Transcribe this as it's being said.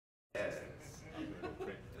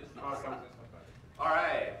Awesome. All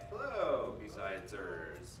right. Hello,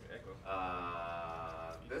 BSidesers.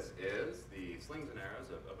 This is the Slings and Arrows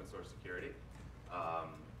of open source security.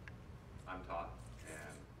 I'm Todd,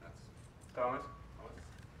 and that's Thomas.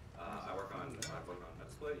 I work on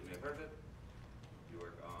Beardsley. You may have heard of it. You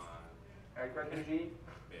work on Aircraft G.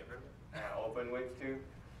 May have heard of it. Open Wings too.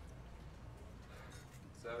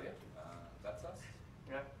 So yeah, that's us.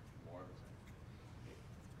 Yeah. More of the same.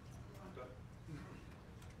 Go ahead.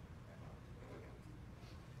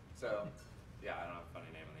 So, yeah, I don't have a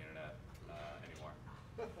funny name on the internet anymore.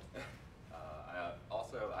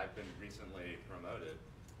 I've been recently promoted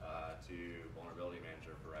to vulnerability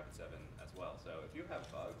manager for Rapid7 as well. So if you have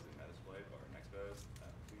bugs in Metasploit or Nexpose,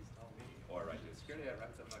 please tell me, or write to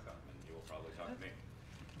security@rapid7.com, and you will probably talk to me.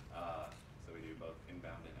 So we do both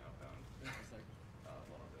inbound and outbound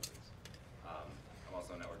vulnerabilities. I'm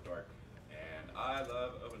also a network dork, and I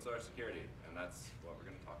love open source security, and that's what we're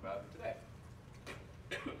going to talk about today.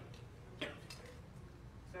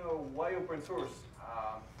 So why open source?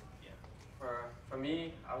 Yeah. For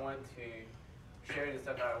me, I want to share the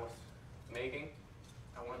stuff I was making.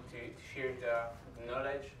 I want to share the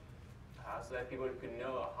knowledge so that people could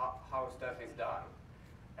know how stuff is done.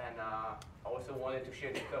 And I also wanted to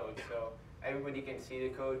share the code so everybody can see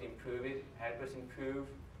the code, improve it, help us improve,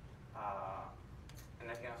 and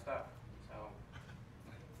that kind of stuff. So.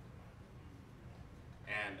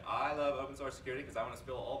 And I love open source security because I want to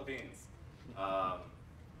spill all the beans.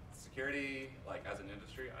 Security, like as an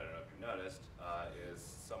industry, I don't know if you've noticed, is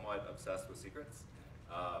somewhat obsessed with secrets.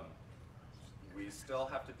 We still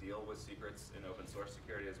have to deal with secrets in open source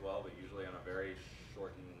security as well, but usually on a very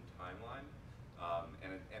shortened timeline.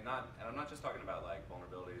 And I'm not just talking about like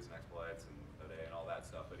vulnerabilities and exploits and ODA and all that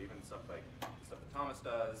stuff, but even stuff like the stuff that Thomas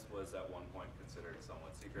does was at one point considered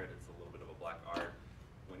somewhat secret. It's a little bit of a black art.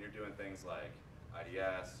 When you're doing things like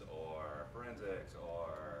IDS or forensics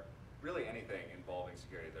or really anything involving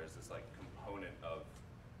security, there's this like component of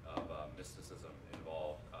mysticism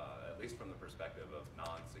involved, at least from the perspective of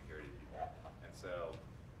non-security people. And so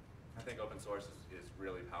I think open source is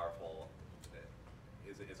really powerful,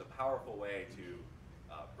 is a powerful way to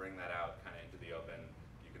bring that out kind of into the open.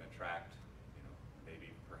 You can attract, maybe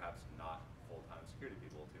perhaps not full-time security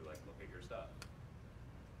people to like look at your stuff.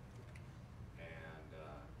 And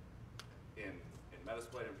in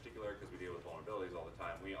Metasploit in particular, because we deal with vulnerabilities all the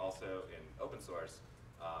time, we also, in open source,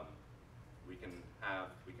 we can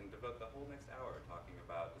devote the whole next hour talking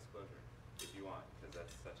about disclosure, if you want, because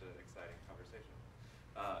that's such an exciting conversation.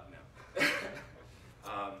 No.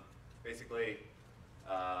 Basically,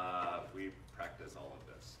 we practice all of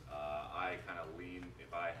this. I kind of lean,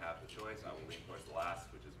 if I have the choice, I will lean towards the last,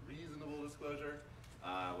 which is reasonable disclosure,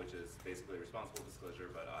 which is basically responsible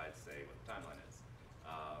disclosure, but I'd say what the timeline is.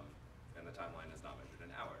 And the timeline is not measured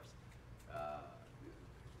in hours.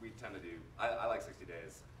 We tend to do, I like 60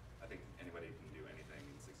 days. I think anybody can do anything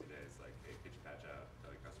in 60 days, like hey, get your patch out,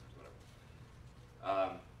 tell your customers, whatever.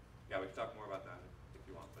 Yeah, we can talk more about that if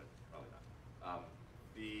you want, but probably not.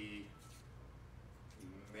 The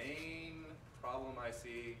main problem I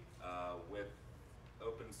see with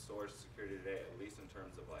open source security today, at least in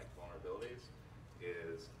terms of like vulnerabilities,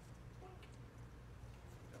 is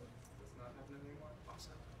that's not happening anymore.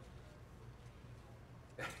 Awesome.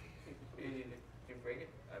 Did you break it?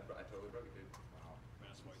 I totally broke it, dude. Wow.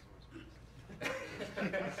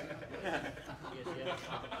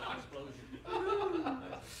 Explosion.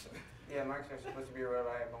 Yeah, marks are supposed to be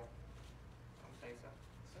reliable. Don't think so.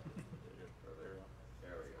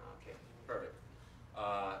 There we go. Okay. Perfect.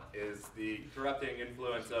 Is the corrupting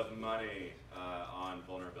influence of money on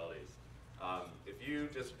vulnerabilities. If you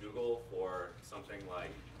just Google for something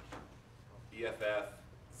like EFF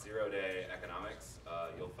zero-day economics,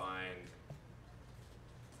 you'll find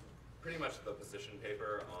pretty much the position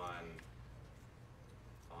paper on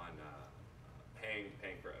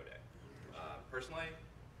paying for ODA. Personally,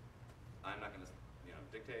 I'm not going to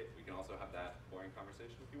dictate. We can also have that boring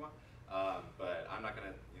conversation if you want, but I'm not going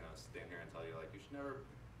to stand here and tell you like you should never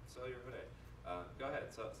sell your ODA. Go ahead,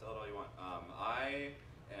 sell it all you want. I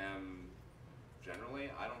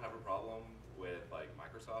don't have a problem with like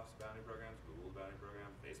Microsoft's bounty programs, Google's bounty program,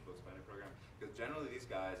 Facebook's bounty program, because generally these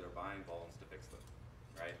guys are buying vulns to fix them,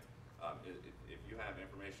 right? If you have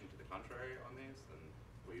information to the contrary on these, then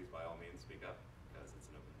please by all means speak up, because it's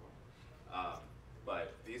an open forum.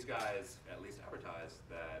 But these guys at least advertise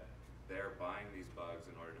that they're buying these bugs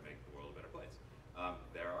in order to make the world a better place.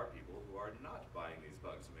 There are people who are not buying these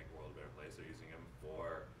bugs to make the world a better place. They're using them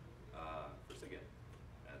for SIGINT,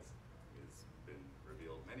 as has been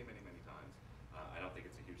revealed many, many, many times. I don't think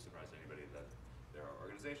it's a huge surprise to anybody that there are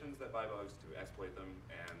organizations organizations that buy bugs to exploit them,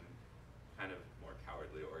 and kind of more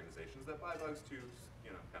cowardly organizations that buy bugs to,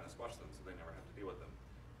 kind of squash them so they never have to deal with them.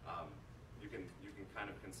 You can kind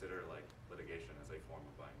of consider like litigation as a form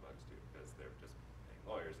of buying bugs too, because they're just paying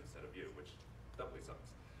lawyers instead of you, which doubly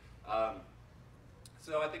sucks.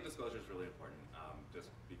 So I think disclosure is really important,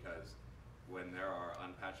 just because when there are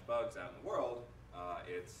unpatched bugs out in the world,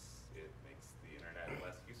 it makes the internet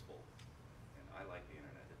less useful. And I like the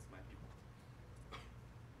internet, it's my people.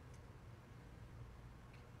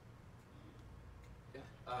 Yeah,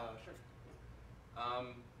 sure.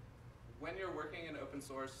 When you're working in open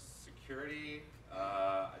source security,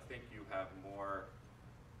 I think you have more,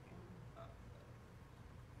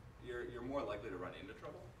 you're more likely to run into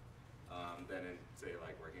trouble than in, say,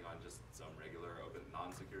 like working on just some regular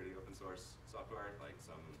non-security open source software, like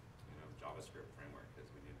some JavaScript framework, because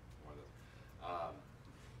we need more of those.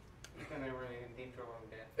 You're going to run in deep trouble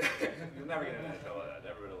with that. You'll never get into trouble with that.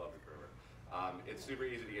 Everybody will love your programmer. It's super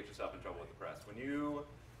easy to get yourself in trouble with the press. When you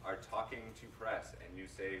are talking to press and you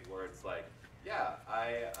say words like, yeah,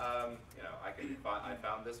 I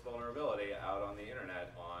found this vulnerability out on the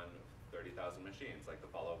internet on 30,000 machines. Like the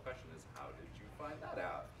follow-up question is, how did you find that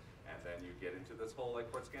out? And then you get into this whole like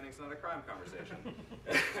port scanning's not a crime conversation.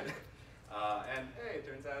 And hey, it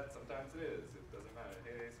turns out sometimes it is. It doesn't matter.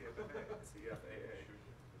 Hey, CFAA.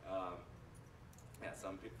 Yeah,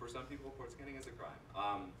 for some people, port scanning is a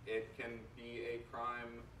crime. It can be a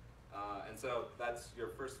crime, and so that's your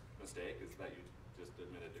first mistake, is that you just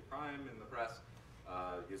admitted to crime in the press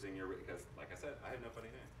using because like I said, I have no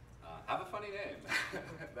funny name. Have a funny name.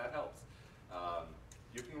 That helps.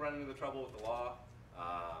 You can run into the trouble with the law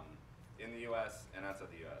in the US and outside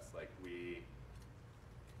the US. Like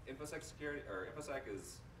InfoSec security, or InfoSec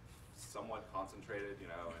is somewhat concentrated, in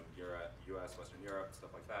Europe, US, Western Europe,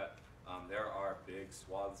 stuff like that. There are big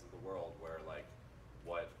swaths of the world where like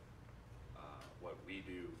what we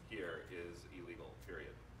do here is illegal,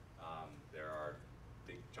 period. There are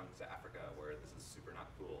big chunks of Africa where this is super not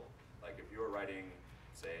cool. Like if you were writing,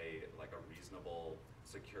 say, like a reasonable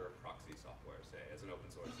secure proxy software, say, as an open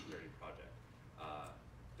source security project,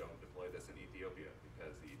 don't deploy this in Ethiopia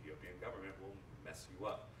because the Ethiopian government will mess you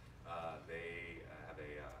up. They have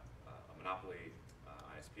a monopoly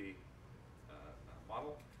ISP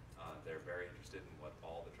model. They're very interested in what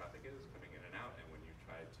all the traffic is coming in and out, and when you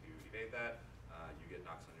try to evade that, you get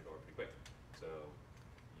knocks on your door pretty quick. So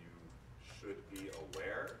you should be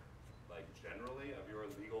aware, like generally, of your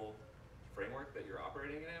legal framework that you're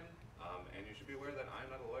operating in, and you should be aware that I'm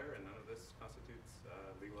not a lawyer and none of this constitutes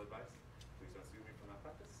legal advice. Please don't sue me for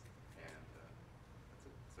malpractice. And that's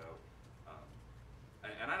it. So,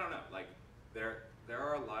 and I don't know, like there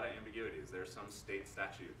are a lot of ambiguities. There's some state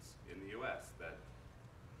statutes in the US that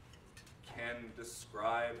can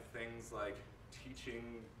describe things like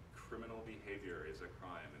teaching criminal behavior is a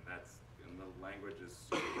crime, and the language is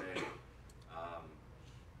super vague.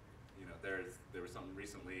 There was something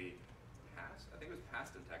recently passed, I think it was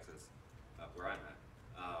passed in Texas, where I'm at,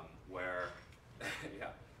 where,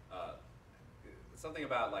 something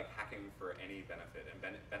about like hacking for any benefit, and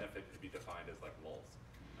benefit could be defined as like lols,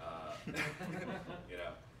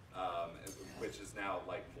 which is now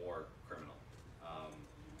like more criminal.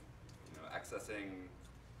 Accessing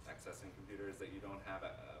computers that you don't have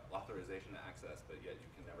authorization to access, but yet you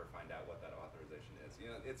can never find out what that authorization is.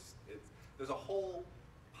 There's a whole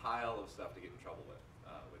pile of stuff to get in trouble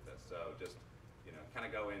with this. So just kind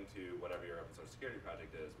of go into whatever your open source security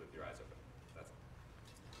project is with your eyes open. That's all.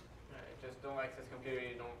 All right, just don't access computer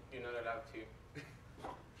you're not allowed to.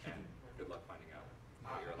 And good luck finding out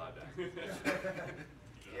what you're allowed to access.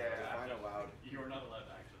 Yeah, I'm allowed. You are not allowed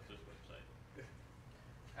to access this website.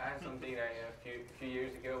 I had something that a few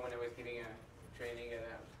years ago when I was giving a training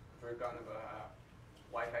at Bergen about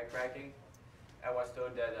Wi-Fi cracking. I was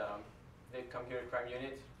told that the computer crime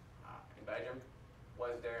unit in Belgium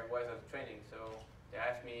was a training, so they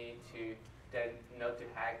asked me not to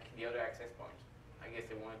hack the other access points. I guess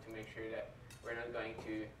they wanted to make sure that we're not going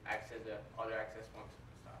to access the other access points and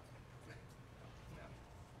stuff.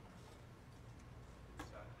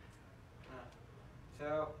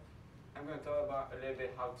 So I'm going to talk about a little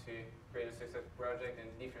bit how to create a successful project and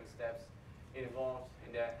different steps involved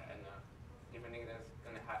in that, and different things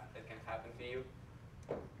that can happen to you.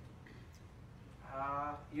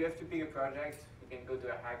 You have to pick a project. You can go to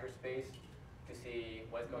a hackerspace to see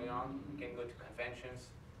what's going on. You can go to conventions.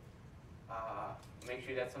 Make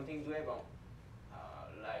sure that's something doable.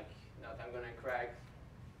 Like, not I'm going to crack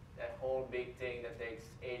that whole big thing that takes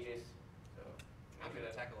ages. So I'm going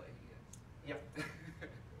to tackle AES. Yep.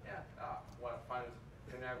 Yeah. Fun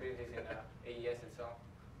vulnerabilities in AES itself.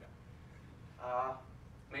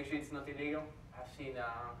 make sure it's not illegal. I've seen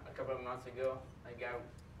a couple of months ago, a guy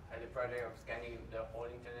had a project of scanning the whole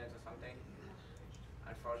internet or something.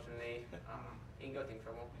 Unfortunately, he got in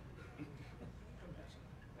trouble.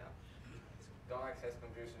 Yeah. Don't access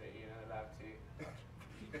computers that you're not allowed to touch.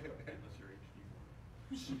 Unless you're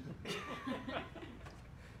HD.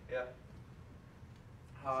 Yeah.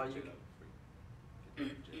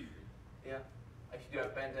 Yeah. If you do a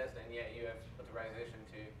pen test, then yeah, you have authorization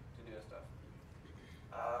to do the stuff.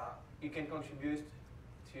 You can contribute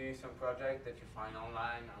to some project that you find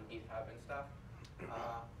online on GitHub and stuff.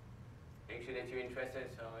 Make sure that you're interested.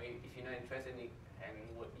 So if you're not interested and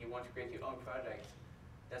you want to create your own project,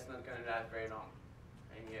 that's not going to last very long.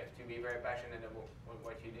 And you have to be very passionate about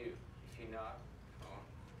what you do. If you're not,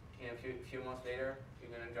 a few months later, you're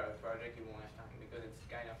going to drive a project you won't have time because it's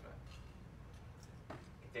kind of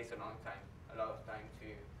it takes a long time, a lot of time to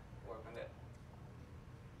work on that.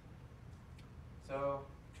 So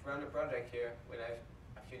to run the project here, we'll have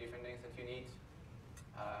a few different things that you need.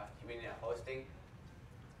 You will need a hosting.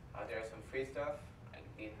 There are some free stuff like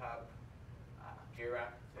GitHub, Jira,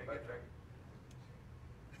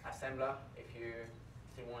 Assembler if you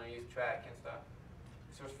still want to use Track and stuff.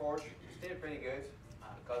 SourceForge is still pretty good.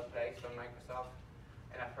 Codeplex from Microsoft,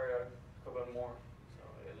 and I've heard a couple more, so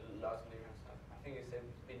lots of different stuff. I think you said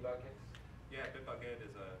Bitbucket. Yeah, Bitbucket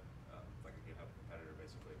is like a GitHub competitor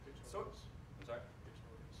basically. So, I'm sorry?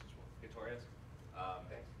 Victorious.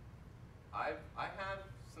 Thanks. I have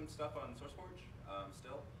some stuff on SourceForge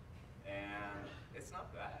still, and it's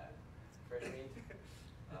not bad. Fresh meat.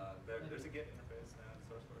 There's a Git interface now in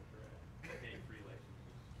SourceForge, right? They hate free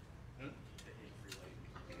licenses. Hmm? They hate free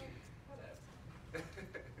licenses. Whatever.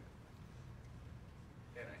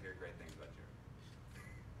 And I hear great things about Jira.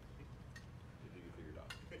 Did you figure it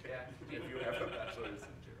out? Yeah. If you have a bachelor's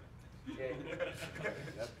in Jira. Yeah.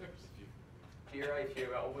 Jira, if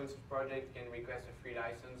you're an open source project, you can request a free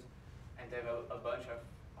license, and they have a bunch of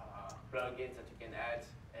plugins that you can add,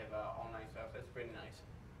 have online stuff. That's pretty nice.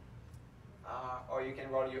 Or you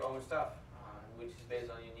can roll your own stuff, which is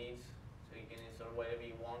based on your needs, so you can install whatever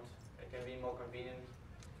you want. It can be more convenient,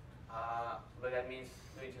 but that means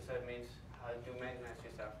do it yourself means do maintenance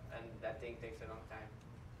yourself, and that thing takes a long time.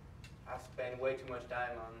 I spend way too much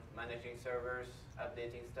time on managing servers,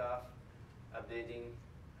 updating stuff, updating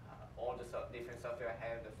all the different software I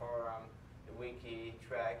have, the forum, the wiki,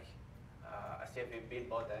 Track. I still have a build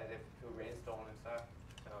bot that I have to reinstall and stuff.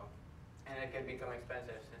 So, and it can become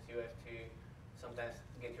expensive since you have to sometimes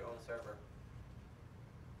get your own server.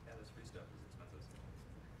 Yeah, this free stuff is expensive.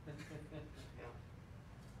 Yeah.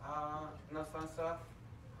 Not fun stuff.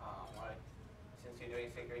 Like, since you're doing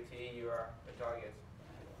security, you are a target.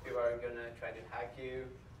 People are gonna try to hack you.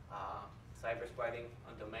 Cyber squatting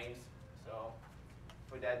on domains. So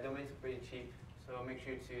for that, domains are pretty cheap. So make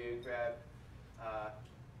sure to grab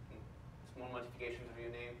small modifications of your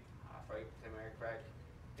name. For example, crack.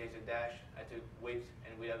 There's a dash. I took with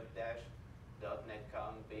and without dash.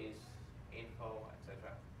 .netcom, base, info,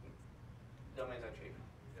 etc. Domains are cheap.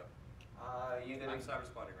 Yep. I'm cyber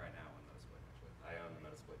squatting right now on Metasploit, actually. I own the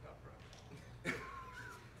Metasploit.pro.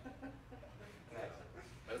 Nice.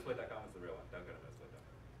 Metasploit.com is the real one. Don't go to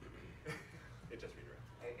Metasploit.com. It just redirects.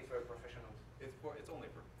 It's for professionals. It's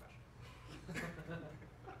only for professionals.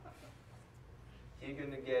 You're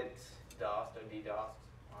gonna get DOSed or DDoSed.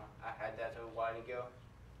 I had that a while ago.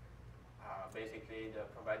 Basically, the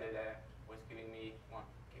provider that was I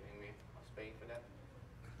was paying for that.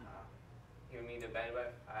 Giving me the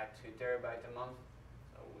bandwidth. I had 2 terabytes a month,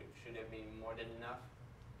 so it should have been more than enough.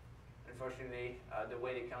 Unfortunately, the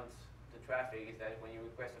way it counts the traffic is that when you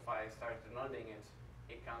request a file and start downloading it,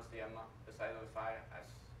 it counts the size of the file as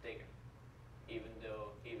taken, even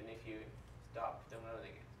if you stop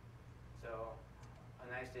downloading it. So a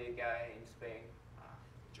nice guy in Spain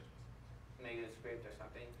made a script or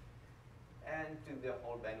something and took the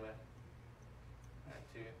whole bandwidth.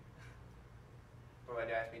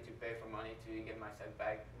 Provider asked me to pay for money to get my set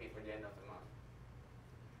back before the end of the month.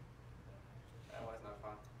 That was not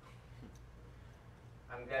fun.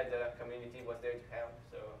 I'm glad the community was there to help,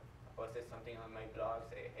 so I posted something on my blog,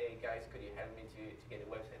 say, hey guys, could you help me to get the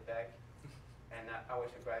website back? And I was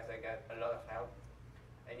surprised I got a lot of help,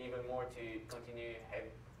 and even more to continue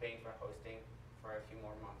paying for hosting for a few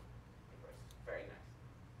more months. It was very nice.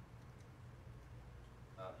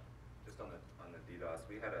 Just on the DDoS,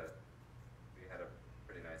 we had a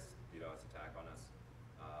pretty nice DDoS attack on us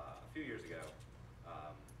a few years ago.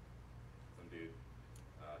 Some dude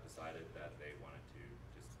decided that they wanted to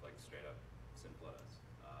just like straight up SYN flood us,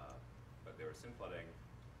 but they were SYN flooding.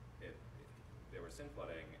 They were SYN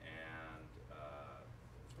flooding and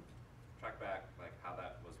track back like how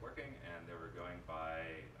that was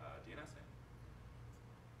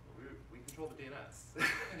control the DNS.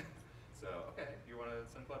 So, okay, you want to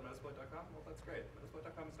send flood metasploit.com? Well, that's great.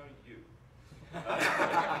 Metasploit.com is now you.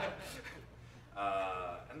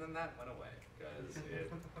 And then that went away because he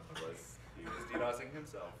was DDoSing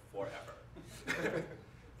himself forever.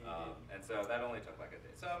 And so that only took like a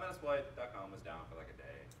day. So Metasploit.com was down for like a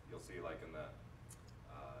day. You'll see like in the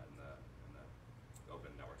open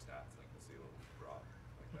network stats, like you'll see a little drop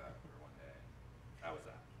like that for one day. That was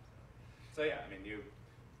that. So yeah, I mean,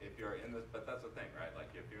 if you're in the, but that's the thing, right? Like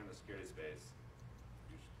if you're in the security space,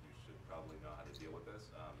 you should probably know how to deal with this.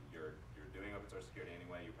 You're doing open source security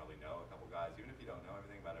anyway. You probably know a couple guys, even if you don't know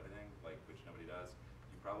everything about everything, like which nobody does.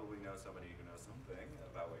 You probably know somebody who knows something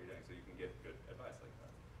about what you're doing, so you can get good advice like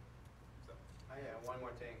that. So. Oh yeah, one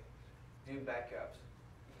more thing. Do backups.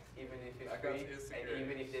 Even if it's Backups free, is and security.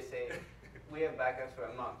 even if they say, we have backups for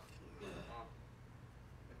a month.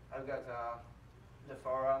 I've got the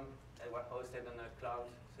forum that was hosted on a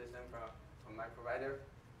cloud system from my provider.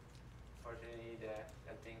 Fortunately, that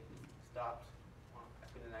thing stopped. I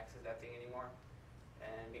couldn't access that thing anymore.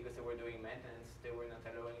 And because they were doing maintenance, they were not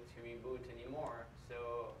allowing to reboot anymore.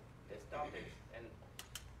 So they stopped it. And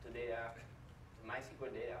the data, the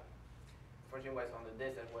MySQL data, fortunately was on the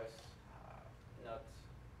disk that was not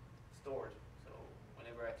stored. So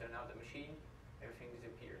whenever I turn out the machine, everything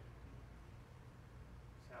disappeared.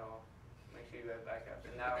 So make sure you have backups.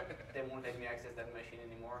 And now they won't let me access that machine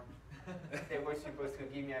anymore. They were supposed to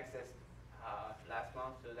give me access last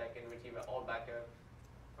month so that I can retrieve an old backup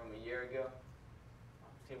from a year ago.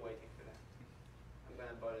 I'm still waiting for that. I'm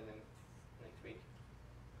gonna bother them next week.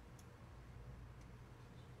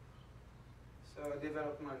 So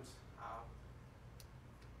development.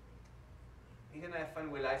 You're gonna have fun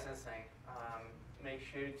with licensing. Make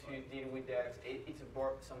sure to deal with that. It's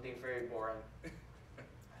something very boring.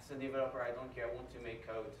 As a developer, I don't care. I want to make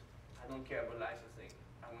code. I don't care about licensing.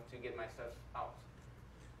 I want to get my stuff out.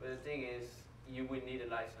 But the thing is, you would need a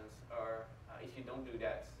license, or if you don't do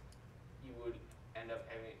that, you would end up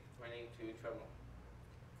running into trouble.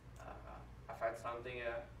 I've had some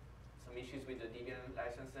issues with the Debian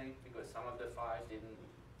licensing because some of the files didn't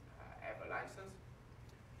have a license.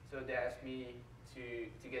 So they asked me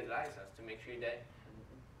to get a license to make sure that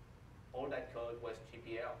all that code was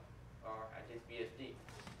GPL or at least BSD.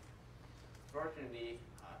 Fortunately,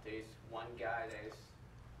 there is one guy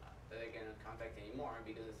that I cannot contact anymore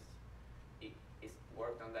because he's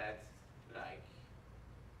worked on that like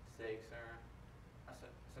 6 or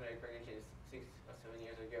 6 or 7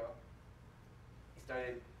 years ago. He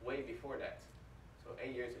started way before that, so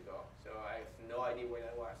 8 years ago. So I have no idea where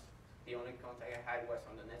that was. The only contact I had was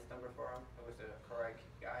on the NetStumper forum. It was a correct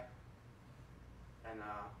guy, and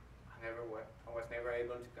I was never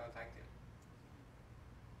able to contact him.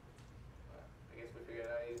 But I guess we figured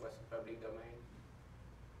out it was a public domain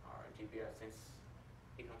or GPL since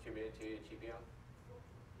he contributed to GPL.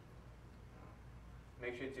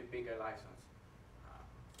 Make sure to pick a license.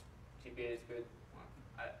 GPL is good.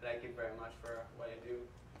 I like it very much for what I do.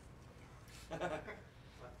 I'm not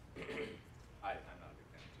a big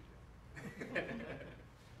fan of GPL.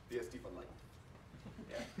 BSD for life.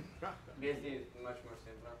 Yeah. BSD is much more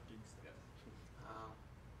simpler. Yes.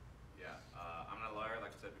 Yeah. I'm not a lawyer,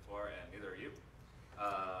 like I said before, and neither are you.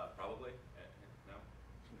 Probably. No?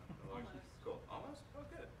 No lawyers? Almost. Cool. Almost? Oh,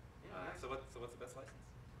 good. Yeah, So what's the best license?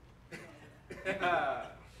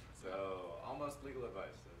 So almost legal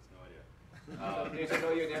advice. There's no idea. There's a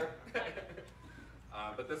lawyer there.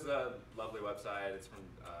 But this is a lovely website. It's from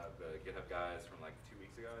the GitHub guys from like 2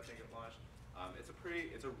 weeks ago, I think it launched. It's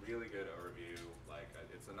a really good overview. Like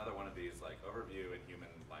it's another one of these like overview in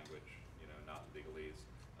human language, not legalese,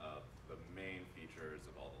 of the main features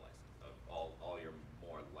of all the licenses, of all your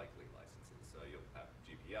more likely licenses. So you'll have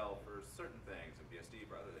GPL for certain things and BSD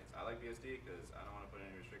for other things. I like BSD because I don't want to put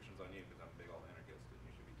any restrictions on you because I'm a big old anarchist and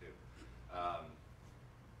you should be too.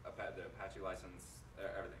 The Apache license,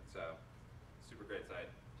 everything. So super great site.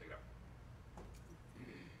 Check it out.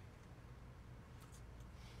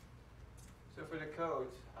 So for the code,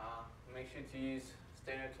 make sure to use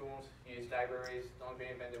standard tools, use libraries, don't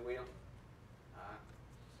reinvent the wheel.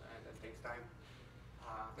 So that takes time.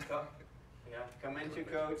 Comment your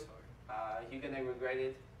code. You're gonna regret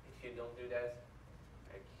it if you don't do that.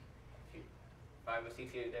 Like if you 5 or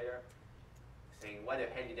 6 years later, saying, what the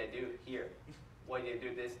hell did I do here? Why did I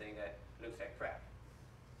do this thing that looks like crap?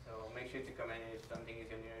 So make sure to comment if something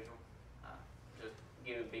is unusual. Just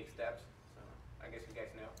give it big steps. So I guess you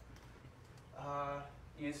guys know.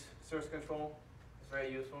 Use source control. It's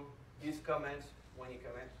very useful. Use comments when you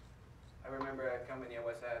comment. I remember a company I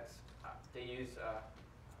was at. They use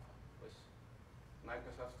was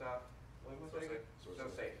Microsoft stuff. What was it?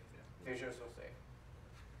 SourceSafe. SourceSafe. Visual so safe.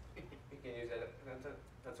 You can use that.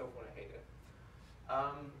 That's awful. I hate it.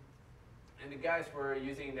 And the guys were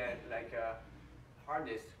using that like hard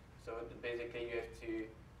disk. So basically, you have to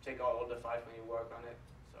check out all the files when you work on it.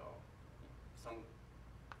 So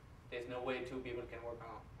there's no way two people can work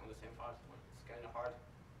on the same files. It's kind of hard.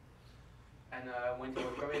 And when you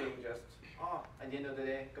were committing, just at the end of the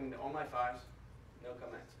day, commit all my files, no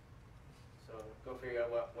comments. So go figure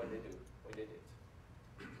out what they do, what they did.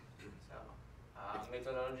 So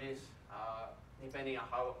methodologies, depending on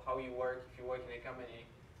how you work. If you work in a company,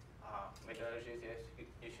 methodologies, yes,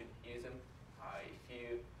 you should use them. If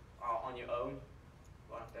you are on your own,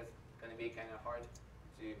 well, that's going to be kind of hard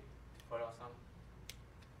to follow some.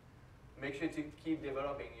 Make sure to keep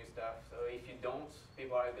developing new stuff. So if you don't,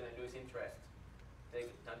 people are going to lose interest. They're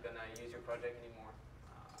not going to use your project anymore.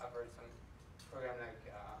 I've heard some program like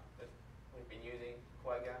that we've been using,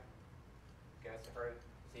 Quagga. You guys have heard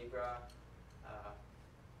Zebra,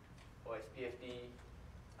 OSPFD,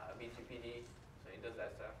 BGPD. So it does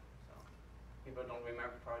that stuff. So people don't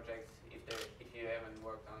remember projects if you haven't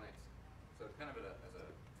worked on it. So kind of as a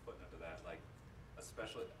footnote to that, like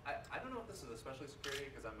especially, I don't know if this is especially security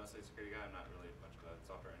because I'm mostly a security guy. I'm not really much of a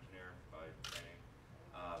software engineer by training.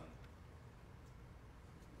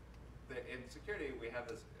 In security, we have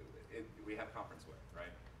this. We have conferenceware,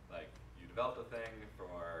 right? Like you develop a thing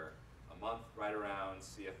for a month, right around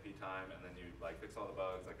CFP time, and then you like fix all the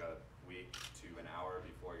bugs like a week to an hour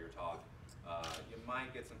before your talk. You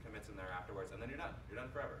might get some commits in there afterwards, and then you're done. You're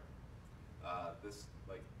done forever.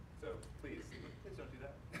 So please don't do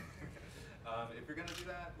that. If you're gonna do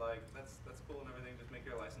that, like that's cool and everything. Just make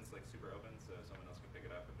your license like super open so someone else can pick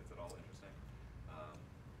it up if it's at all interesting.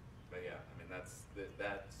 But yeah, I mean that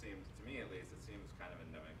seems to me at least it seems kind of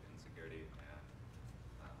endemic in security, and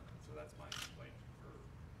so that's my complaint for.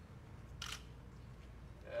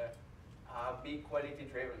 Be quality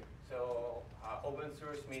driven. So open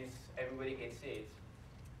source means everybody can see it.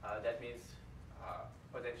 That means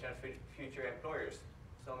potential future employers.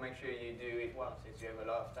 So make sure you do it well since you have a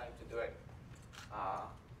lot of time to do it.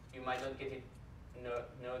 You might not get it,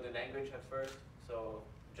 know the language at first, so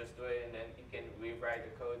just do it and then you can rewrite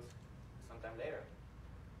the codes sometime later.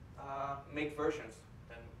 Make versions,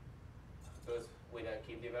 then goes with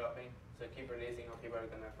keep developing. So keep releasing or people are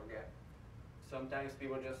gonna forget. Sometimes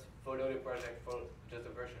people just follow the project for just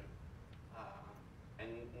the version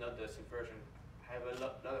and not the subversion. I have a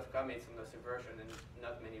lot of commits on the subversion and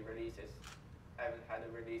not many releases. I haven't had a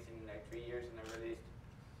release in like 3 years, and I released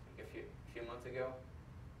like a few months ago.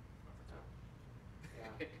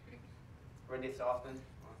 Yeah. Release often.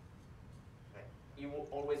 You will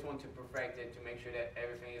always want to perfect it to make sure that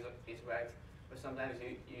everything is right, but sometimes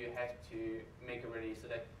you have to make a release so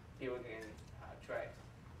that people can try it.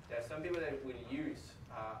 There are some people that will use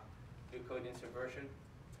the code in subversion,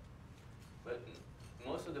 but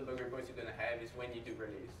most of the bug reports you're going to have is when you do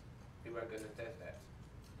release. People are going to test that.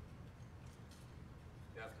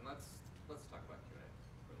 Yeah, and let's talk about QA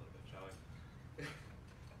for a little bit, shall we?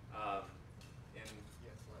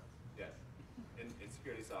 In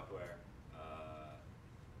security software,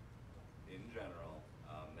 in general,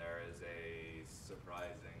 there is a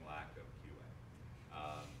surprising lack of QA.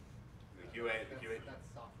 The QA. That's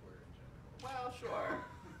software in general. Well, sure.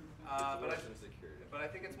 But I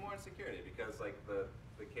think it's more in security because like the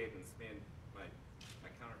cadence. Me and my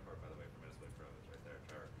counterpart, by the way, from BSidesLV Pro is right there,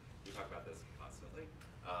 Trevor. We talk about this constantly.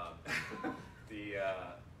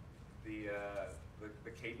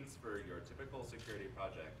 The cadence for your typical security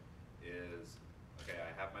project is, okay,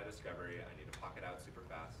 I have my discovery, I need to pocket out super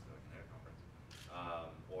fast so I can hit a conference,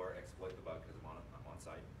 or exploit the bug because I'm on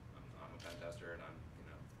site. I'm a pen tester and I'm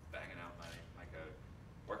banging out my code.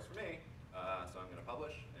 Works for me, so I'm going to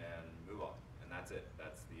publish and move on, and that's it.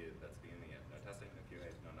 That's beginning the end. No testing, no QA,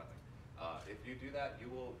 no nothing. If you do that,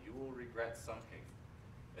 you will regret something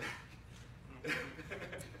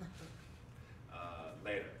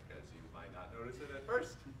later, because you might not notice it at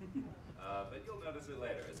first, but you'll notice it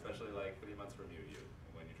later, especially like 3 months from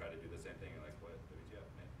when you try to do the same thing, you're like, what WTF,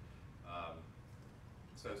 man?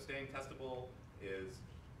 So staying testable is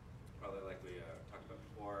probably like we talked about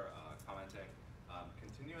before, commenting.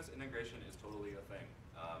 Continuous integration is totally a thing,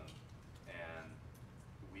 and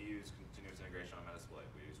we use continuous integration on Metasploit.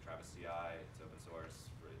 We use Travis CI, it's open source,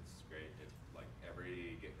 it's great. Like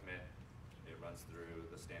every Git commit, it runs through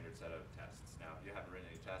the standard set of tests. Now, if you haven't written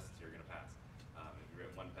any tests, you're going to pass. If you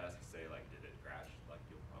written one test, say like, did it crash? Like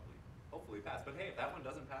you'll probably, hopefully pass. But hey, if that one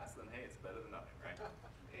doesn't pass, then hey, it's better than nothing, right?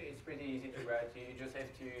 It's pretty easy to write. You just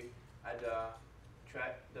have to add the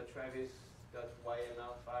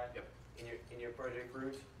travis.yml file Yep. in your project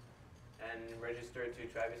root, and register to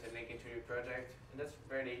Travis and link into your project. And that's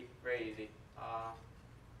very, very easy.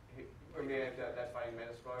 For me, I have that file in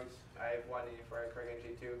Metasploits. I have one for our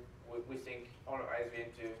CrackNG too. We sync all our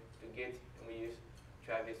ISV to Git, and we use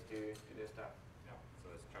Travis to do stuff. Yeah.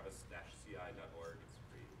 So it's travis-ci.org. It's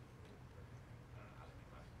free. I don't know how to make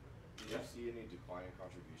that. Did you see any decline in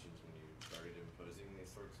contributions when you started imposing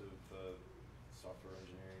these sorts of software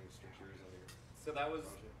engineering strictures on your So that was,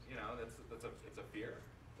 project? you know, it's a fear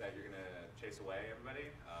that you're gonna chase away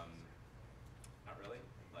everybody. Not really.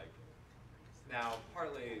 Like now,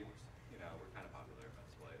 partly, you know, we're kind of popular at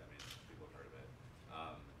Metasploit. I mean, people have heard of it.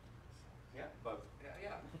 Yeah. But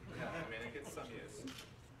yeah. I mean, it gets some use.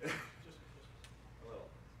 A little.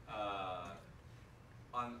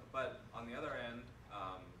 But on the other end,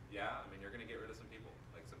 yeah, I mean, you're gonna get rid of some people.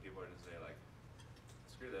 Like some people are gonna say like,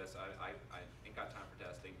 screw this. I ain't got time for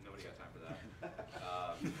testing. Nobody got time for that.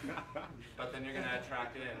 But then you're gonna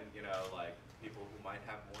attract in, you know, like people who might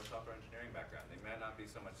have more software engineering background. They may not be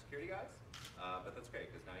so much security guys, but that's great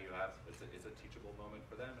because now you have it's a teachable moment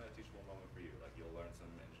for them and a teachable moment for you. Like you'll learn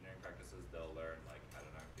some engineering practices. They'll learn like how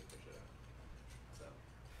to not get their shit out. So.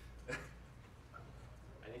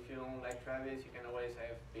 And if you don't like Travis, you can always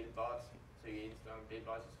have BuildBots. So you install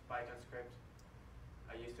BuildBots as a Python script.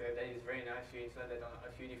 I used to have that. It's very nice. You install that on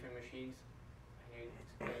a few different machines. And you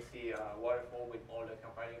can see waterfall with all the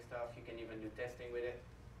compiling stuff. You can even do testing with it.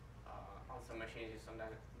 On some machines, you're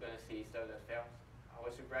sometimes going to see stuff that fails. I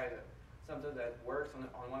was surprised that something that works on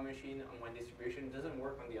one machine, on one distribution, doesn't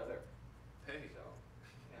work on the other. Hey. So,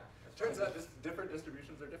 yeah. that's Turns fun. out just different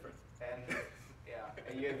distributions are different. And yeah,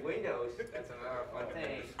 and you have Windows. That's another fun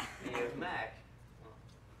thing. And you have Mac. Well,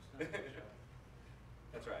 it's not sure.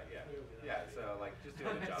 That's right. Yeah. Yeah. So like just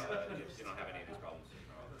doing the Java, you don't have any of these problems.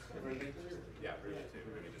 Ruby. Yeah, Ruby too.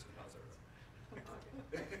 Ruby just compiles everything.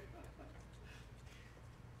 Okay.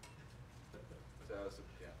 So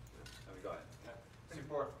yeah. I mean, go ahead.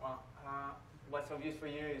 Support. Well, what's obvious for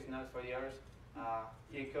you is not for the others.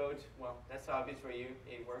 Your code, well, that's obvious for you.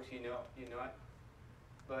 It works. You know it.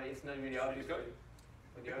 But it's not really obvious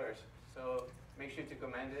for the others. So make sure to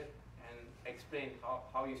comment it and explain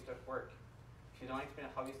how your stuff works. If you don't explain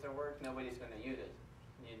how your stuff works, nobody's going to use it.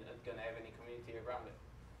 You're not going to have any community around it.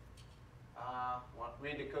 Well,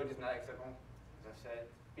 read the code is not acceptable. As I said,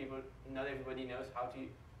 not everybody knows how to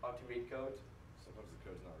read code. Sometimes the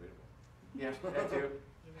code's not readable. Yeah, that too.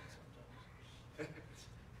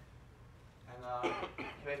 And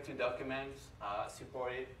you have to document,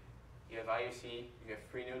 support it. You have IRC, you have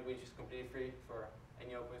Freenode, which is completely free for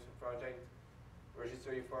any open source project.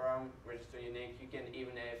 Register your forum, register your nick. You can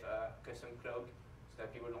even have a custom cloak so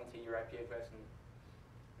that people don't see your IP address and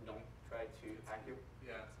don't try to hack you.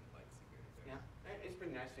 Yeah, some like security things. Yeah, it's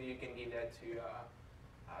pretty nice. So you can give that to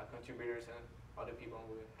contributors and other people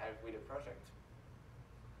who have with the project.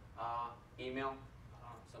 Email.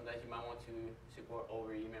 Sometimes you might want to support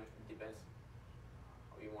over email. It depends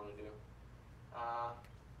how you want to do.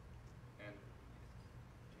 And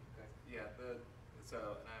yeah, and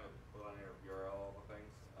I have a put on your URL all the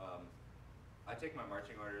things. I take my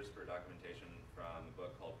marching orders for documentation from a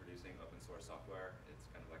book called Producing Open Source Software. It's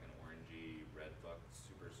kind of like an orangey red book,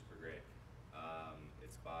 super great.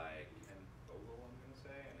 It's by Ken Vogel, I'm gonna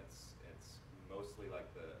say, and it's mostly like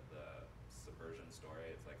the subversion story.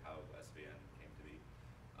 It's like how SVN came to be.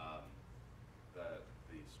 The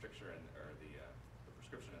stricture or the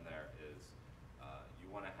prescription in there is you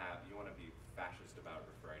want to be fascist about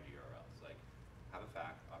referring to URLs. Like have a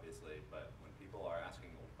fact, obviously, but when people are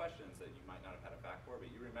asking old questions that you might not have had a fact for,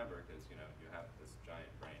 but you remember because you have this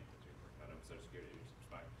giant brain that you're working on social security, you're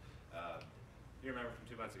super smart. You remember from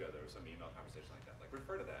 2 months ago there was some email conversation like that. Like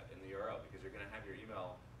refer to that in the URL because you're going to have your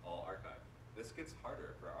email all archived. This gets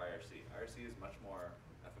harder for IRC. IRC is much more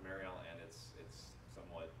ephemeral and it's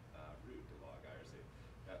somewhat rude to log IRC.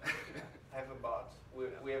 I have a bot.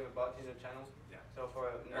 We have a bot in the channel. Yeah. So for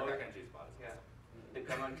RKNG's bot is yeah, awesome. the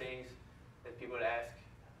common things that people ask,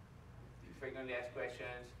 frequently asked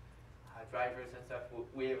questions, drivers and stuff,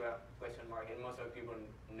 we have a question mark, and most of the people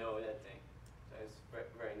know that thing. So it's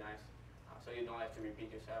very nice. So you don't have to repeat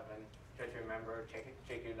yourself and try to remember, check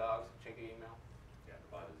your logs, check your email. Yeah, the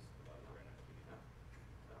bot is very nice. Yeah.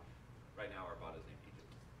 So. Right now our bot is named Egypt.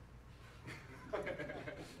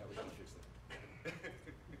 Yeah, we should fix that.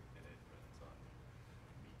 And it runs on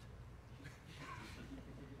meat.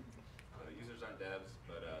 Users aren't devs,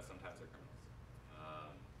 but sometimes they're criminals.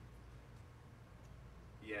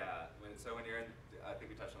 So when you're in, I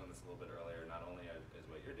think we touched on this a little bit earlier, not only is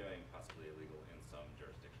what you're doing possibly illegal in some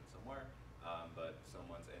jurisdiction somewhere, but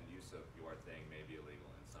someone's end use of your thing may be illegal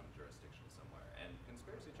in some jurisdiction somewhere. And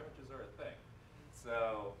conspiracy charges are a thing.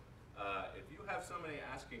 So If you have somebody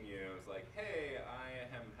asking you, it's like, hey, I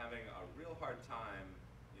am having a real hard time,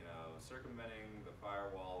 you know, circumventing the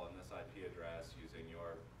firewall on this IP address using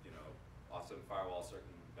your, you know, awesome firewall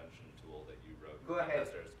circumvention tool that you wrote. Go ahead.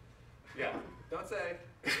 Testers. Yeah, don't say,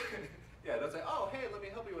 yeah, don't say, oh, hey, let me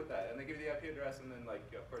help you with that. And they give you the IP address, and then, like,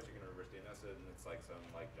 of course, you're going to reverse DNS it, and it's like some,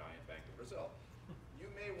 like, giant bank in Brazil.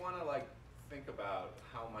 You may want to, like, think about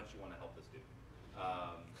how much you want to help this dude.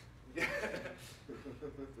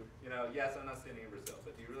 You know, yes, I'm not standing in Brazil,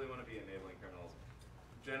 but do you really want to be enabling criminals?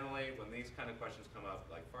 Generally, when these kind of questions come up,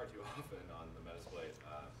 like far too often on the Metasploit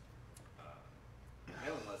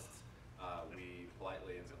mailing lists, we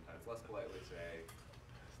politely and sometimes less politely say,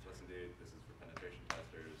 listen, dude, this is for penetration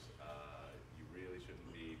testers. You really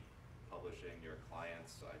shouldn't be publishing your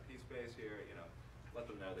client's IP space here. You know, let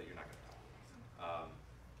them know that you're not going to help.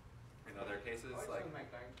 In other cases, like, my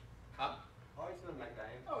client. huh? Oh, it's not my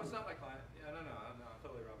client. Oh, it's not my client. Yeah, no, I'm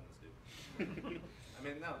totally robbing this dude. I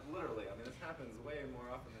mean, no, literally. I mean, this happens way more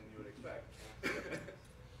often than you would expect.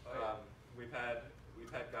 We've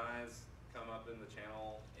had guys come up in the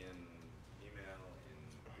channel in email, in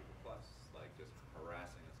Google Plus, like just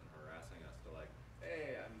harassing us to like,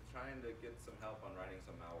 hey, I'm trying to get some help on writing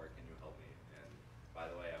some malware. Can you help me? And by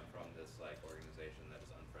the way, I'm from this like organization that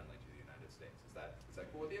is unfriendly to the United States. Is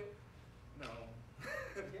that cool with you? No.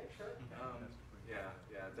 Yeah, sure.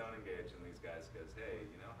 Yeah, don't engage in these guys because, hey,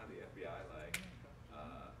 you know how the FBI like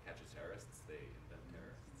catches terrorists? They invent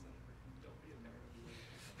terrorists, and don't be a terrorist.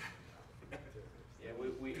 Yeah,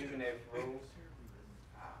 we even have rules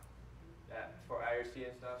that for IRC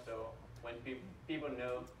and stuff. So when people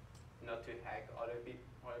know not to hack other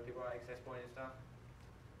people's access point and stuff,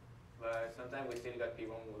 but sometimes we still got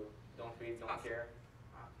people who don't care.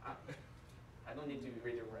 I don't need to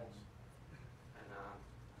read the rules.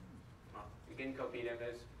 You can copy them.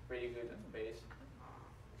 That's pretty good at the base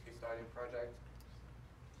if you start a project.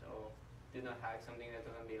 So do not hack something that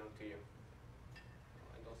doesn't belong to you.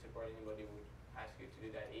 I don't support anybody who would ask you to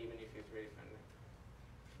do that, even if it's really friendly.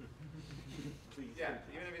 Yeah,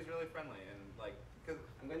 even if he's really friendly and like, because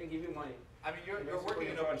I'm going to give you money. I mean, you're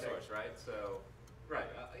working in open source, right? So,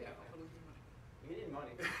 right? Yeah, I'll put you money. You need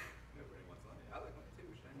money. Nobody wants money. I like money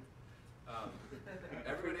too, Shane.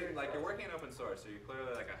 Everybody, like, you're working in open source, so you're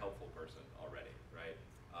clearly like a helpful person already, right?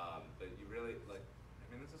 But you really, like, I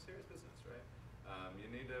mean, this is serious business, right? You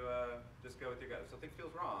need to just go with your gut. If something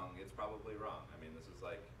feels wrong, it's probably wrong. I mean, this is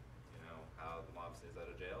like, you know, how the mob stays out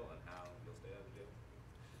of jail and how you'll stay out of jail.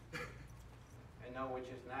 And now, which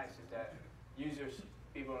is nice, is that users,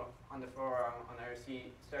 people on the forum, on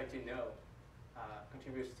IRC, start to know,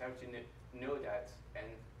 contributors start to know that and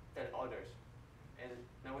tell others. And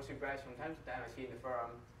I was surprised from time to time I see in the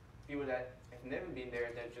forum people that have never been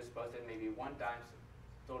there that just posted maybe one time,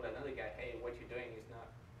 told another guy, hey, what you're doing is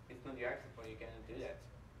not, it's not your access point, you cannot do that.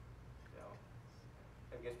 So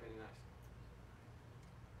that gets pretty nice.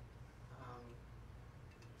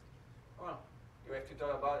 Well, you have to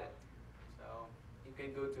talk about it. So you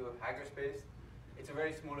can go to Hackerspace. It's a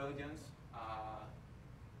very small audience.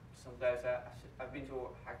 Sometimes I've been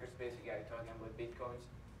to Hackerspace, a guy talking about Bitcoins.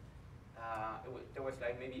 There was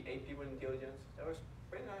like maybe 8 people in the audience. That was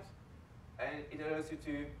pretty nice. And it allows you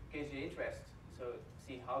to gauge your interest. So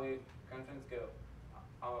see how your conference go,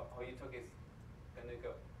 how your talk is going to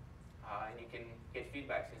go. And you can get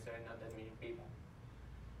feedback since there are not that many people.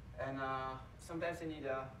 And sometimes they need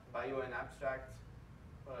a bio and abstract,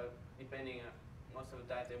 but depending, most of the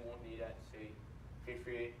time they won't need that. So feel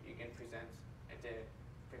free, you can present at the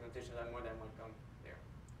presentations are more than welcome there.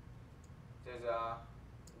 There's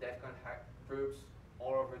DEF CON groups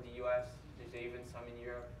all over the US. There's even some in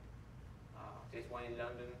Europe. There's one in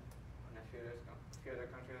London and a few other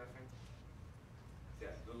countries, I think.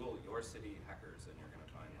 Yeah, Google your city hackers and you're going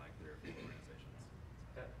to find like 3 or 4 organizations.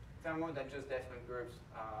 There are more than just DEF CON groups.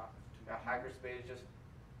 Hackerspace, just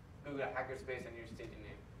Google Hackerspace and your city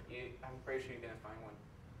name. I'm pretty sure you're going to find one.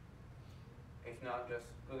 If not, just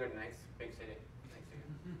Google next big city next to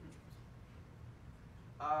you.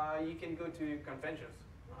 You can go to conventions,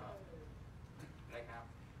 like now.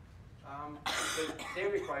 They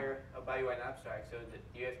require a bio and abstract, so that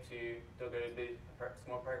you have to talk a little bit, a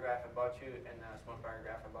small paragraph about you and a small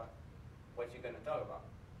paragraph about what you're going to talk about.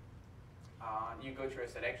 You go through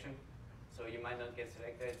a selection, so you might not get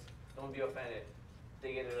selected. Don't be offended.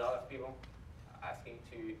 They get a lot of people asking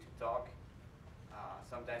to talk.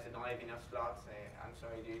 Sometimes they don't have enough slots. Say, I'm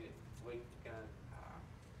sorry, dude, we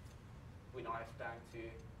don't have time to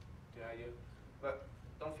hire you. But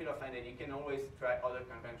don't feel offended. You can always try other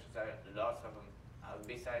conventions. There are lots of them.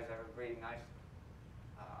 BSides are really nice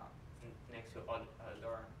next to other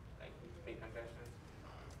like big conventions.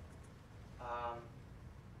 Um,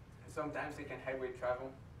 Sometimes it can help with travel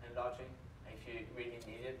and lodging if you really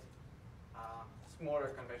need it. Smaller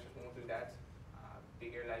conventions won't do that.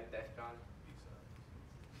 Bigger like DEFCON.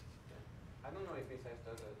 I don't know if BSides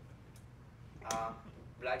does it.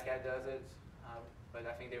 Black Cat does it, but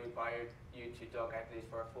I think they require you to talk at least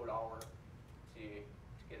for a full hour to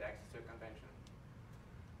get access to a convention.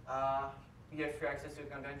 You have free access to a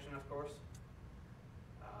convention, of course,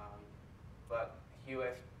 but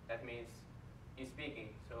that means you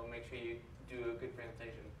speaking, so make sure you do a good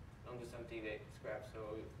presentation. Don't do something that scraps. So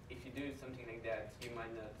if you do something like that, they might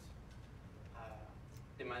not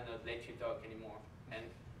let you talk anymore. And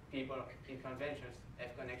people in conventions have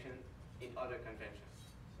connection in other conventions.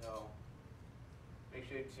 So make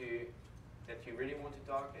sure that you really want to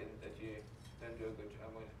talk and that you don't do a good job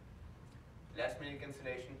with it. Last minute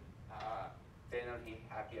cancellation, they're not really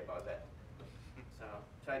happy about that. So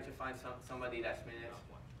try to find somebody last minute.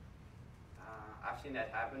 I've seen that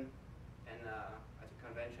happen and at a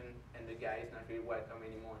convention, and the guy is not really welcome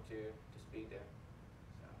anymore to speak there.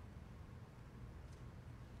 So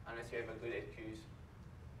unless you have a good excuse,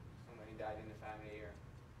 somebody died in the family or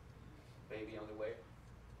baby on the way.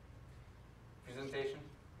 Presentation,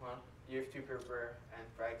 well, you have to prepare and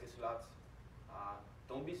practice a lot.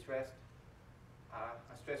 Don't be stressed. A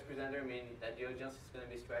stressed presenter means that the audience is going to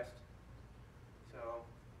be stressed. So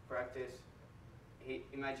practice.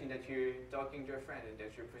 Imagine that you're talking to a friend and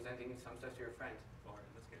that you're presenting some stuff to your friend. Or in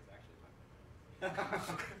this case, actually, my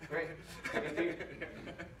Great.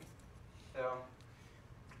 So,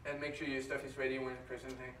 and make sure your stuff is ready when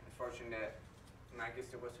presenting. Unfortunately, that Mac is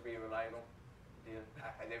supposed to be reliable. I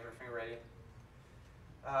had everything ready.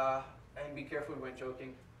 And be careful when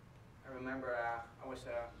joking. I remember I was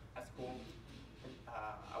at school.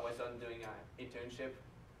 I was doing an internship.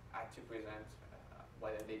 I had to present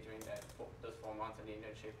what I did during those 4 months of the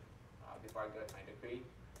internship before I got my degree.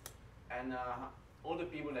 And all the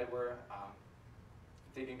people that were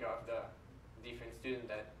taking care of the different students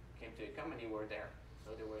that came to the company were there.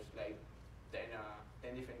 So there was like 10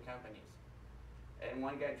 different companies. And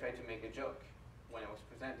one guy tried to make a joke when I was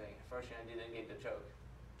presenting. Unfortunately, I didn't get the joke.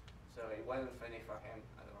 So it wasn't funny for him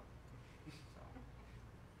at all. So,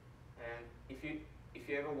 and if you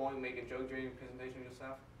ever want to make a joke during your presentation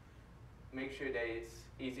yourself, make sure that it's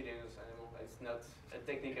easy to understand. It's not a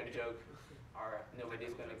technical joke, or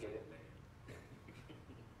nobody's gonna get it.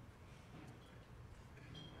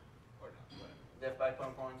 Or not, whatever. Death by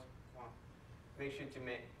PowerPoint. Well, make sure to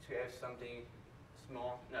have something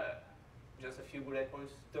small, just a few bullet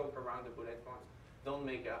points. Talk around the bullet points. Don't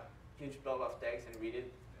make a huge blob of text and read it.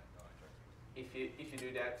 Yeah, no, I trust If you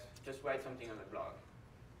do that, just write something on the blog.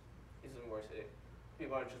 It isn't worth it.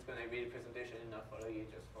 People are just gonna read the presentation and not follow you,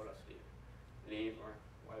 just fall asleep, leave, or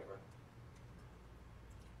whatever.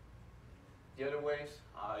 The other ways,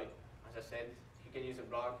 as I said, you can use a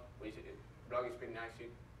blog. Blog is pretty nice. You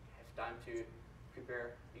have time to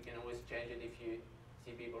prepare. You can always change it if you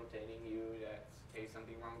see people telling you that there's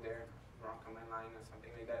something wrong there, wrong command line or something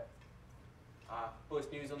like that. Post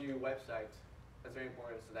news on your website. That's very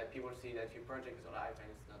important so that people see that your project is alive and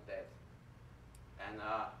it's not dead. And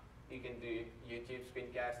you can do YouTube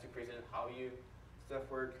screencasts to present how your stuff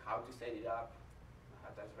work, how to set it up.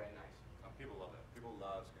 That's very nice. People love that. People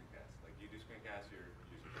love screencasts. Like you do screencasts, your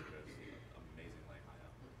user data is amazingly high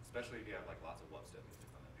up. Especially if you have like lots of love-step music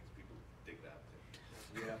on that, because people dig that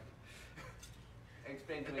too. Yeah.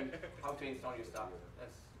 Explain to them how to install your stuff.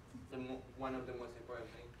 That's one of the most important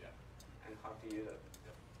things. Yeah. And how to use it.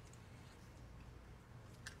 Yep.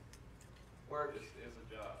 Work. This is a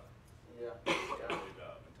job. Yeah. It's a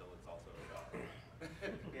job until it's also a job.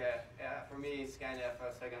 Yeah. For me, it's kind of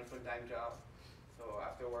a second full-time job. So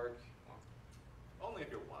after work, Only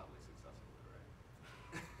if you're wildly successful, right?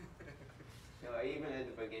 even at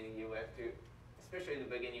the beginning, you have to, especially at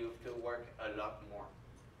the beginning, you have to work a lot more.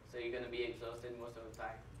 So you're gonna be exhausted most of the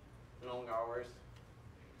time. Long hours,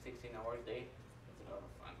 16 hours a day. It's a lot of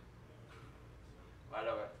fun. I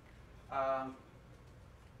love it.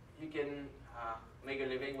 You can make a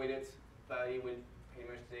living with it, but it will pretty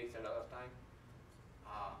much takes a lot of time.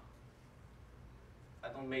 I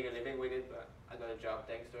don't make a living with it, but I got a job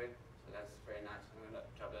thanks to it, so that's very nice. A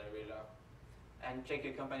job that I really love. And check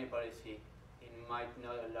your company policy. It might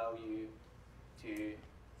not allow you to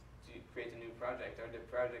create a new project, or the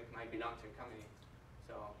project might belong to a company.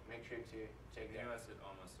 So make sure to check In the that. US, it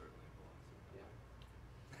almost certainly belongs to the Yeah.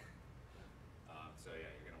 So yeah,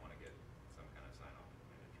 you're going to want to get some kind of sign-off from the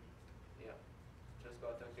manager. Yeah. Just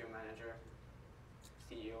go talk to your manager,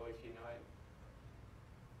 CEO if you know it.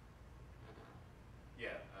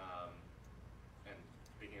 Yeah, and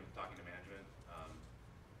speaking of talking to management,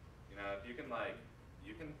 Now, if you can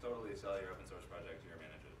you can totally sell your open source project to your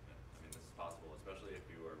manager. I mean, this is possible, especially if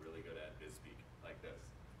you are really good at BizSpeak like this.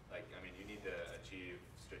 Like, I mean, you need to achieve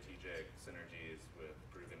strategic synergies with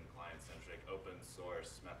proven client-centric open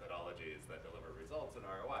source methodologies that deliver results and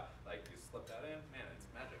ROI. Like, you slip that in, man, it's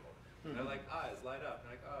magical. And they're like, eyes light up. And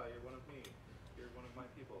they're like, oh, you're one of me. You're one of my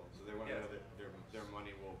people. So they want to know that their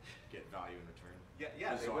money will get value in return.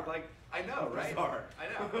 Yeah, they Bizarre. would like, I know, right? Bizarre. I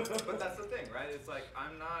know, but that's the thing, right? It's like,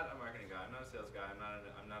 I'm not a marketing guy, I'm not a sales guy, I'm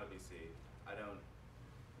not a VC. I don't,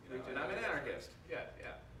 and I'm an anarchist. Yeah.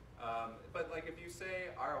 But like, if you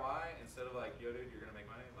say ROI instead of like, yo dude, you're gonna make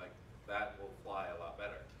money, like, that will fly a lot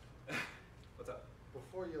better. What's up?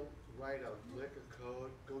 Before you write a lick of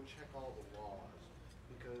code, go check all the laws,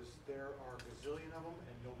 because there are a gazillion of them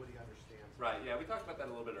and nobody understands them. Right, yeah, we talked about that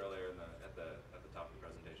a little bit earlier at the top of the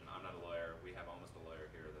presentation. I'm not a lawyer. We have almost a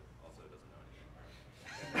lawyer here that also doesn't know anything.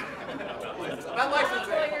 About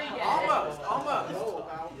licensing. Almost. Know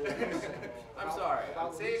about lease. I'm sorry.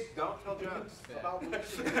 About See, lease. don't tell jokes. About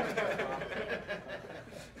leasing.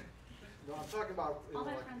 No, I'm talking about All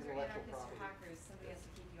my friends are intellectual anarchists or property. hackers. Somebody has to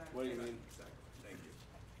keep you on. What do you mean? Exactly. Thank you.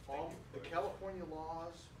 All Thank you. the California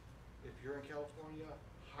laws, if you're in California,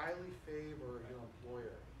 highly favor your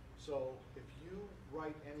employer. So if you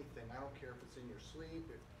write anything, I don't care if it's in your sleep,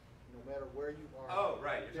 no matter where you are. Oh,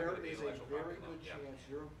 right, you're There talking about the is a intellectual very property law, good yeah. chance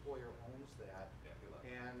your employer owns that, Yeah, good luck.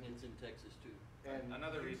 and It's in Texas too.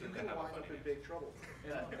 Another you reason to can have a wind up funny in name. big trouble.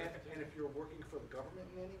 And if you're working for the government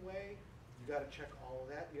in any way, you gotta check all of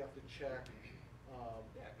that. You have to check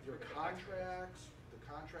Yeah, 'cause your we're gonna tax contracts, the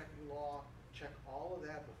contracting law, check all of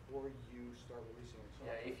that before you start releasing it. So-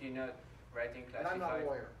 Yeah, if you're not writing And I'm not a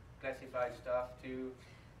lawyer. classified stuff too,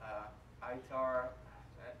 ITAR,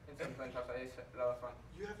 it's something like that. It's a lot of fun.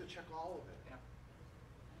 You have to check all of it. Yeah.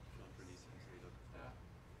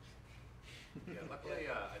 Yeah, luckily,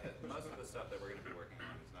 most of the stuff that we're going to be working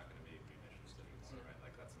on is not going to be munitions studies, right?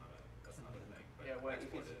 Like, that's not a thing. But Yeah, well, if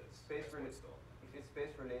export it's is. space Export related, still. if it's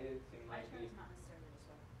space related, it might ITAR be. is not necessarily a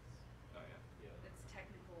soft. Oh, yeah. It's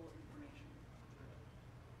technical information.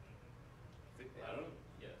 I don't know.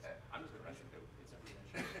 Yes. I'm just going to too. It's a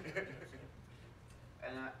munition.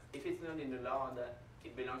 And if it's not in the law that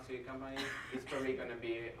it belongs to a company, it's probably going to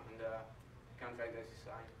be on the contract that you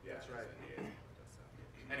sign. Yeah, That's right.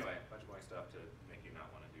 Anyway, a bunch more stuff to make you not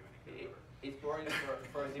want to do anything. It's boring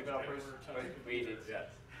for developers, but read it. Yes.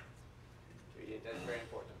 Read it. That's very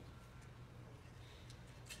important.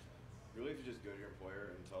 Really, if you just go to your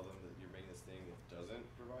employer and tell them that you're making this thing that doesn't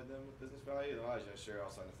provide them with business value, then sure, I'll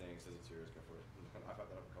sign the thing, it says it's yours, go for it. I've had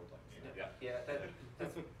that up a couple times. Yeah. Yeah,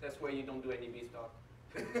 that's why you don't do any B stock.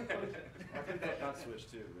 I think that got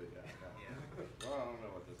switched too, but yeah. Well, I don't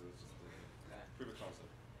know what this is, just proof of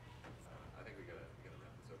concept. I think we gotta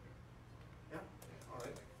wrap this up here. Yeah. All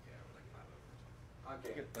right. Yeah, we're like 5 over.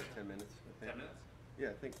 Okay. Get like 10 minutes, I think. 10 minutes? Yeah,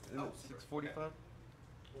 I think. Oh, Is it super. 6:45? Okay.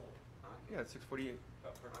 Yeah, it's 6:48.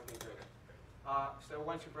 Oh, perfect. Okay, great. So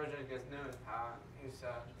once your project gets known, here's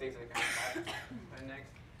things that can happen.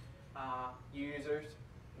 Next, users,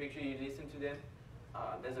 make sure you listen to them.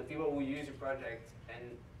 There's a people who use your project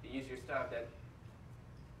and use your stuff that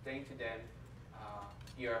saying to them,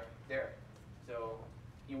 you're there. So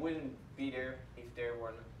you wouldn't be there if they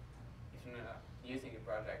weren't using your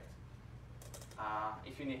project.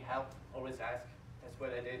 If you need help, always ask. That's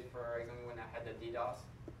what I did, for example, when I had the DDoS.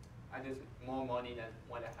 I just more money than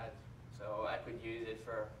what I had, so I could use it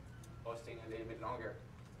for hosting a little bit longer.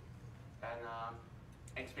 And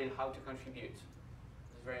explain how to contribute.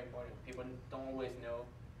 It's very important. People don't always know.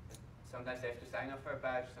 Sometimes they have to sign up for a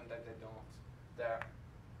badge, sometimes they don't.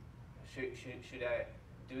 Should I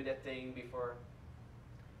do that thing before?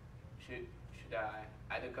 Should I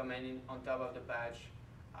add a comment on top of the badge?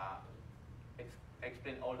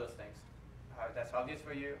 Explain all those things. That's obvious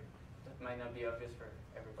for you. That might not be obvious for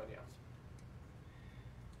everybody else.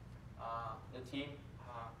 The team,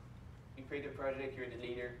 you create a project, you're the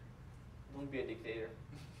leader. Don't be a dictator.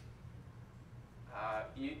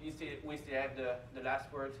 We still have the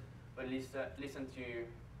last word, but listen to your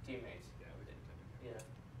teammates. Yeah, we did. Yeah.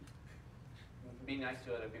 Be nice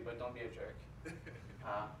to other people, don't be a jerk.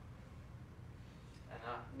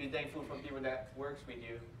 And be thankful for people that works with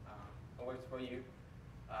you, works for you,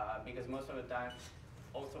 because most of the time,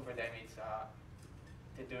 also for them, it's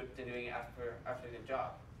they're doing it after the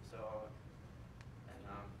job. So, and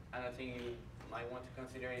another thing you might want to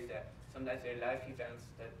consider is that sometimes there are life events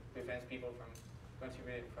that prevents people from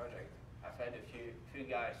contributing to the project. I've had a few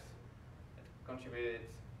guys that contributed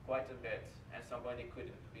quite a bit, and somebody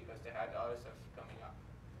couldn't because they had other stuff coming up.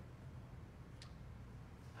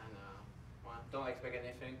 And well, don't expect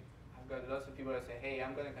anything. I've got lots of people that say, hey,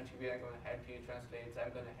 I'm going to contribute, I'm going to help you translate, I'm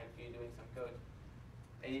going to help you doing some code.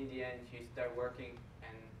 And in the end, you start working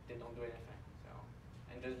and they don't do anything. So,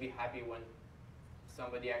 and just be happy when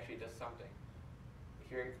somebody actually does something. If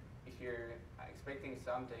you're expecting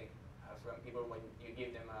something from people when you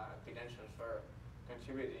give them credentials for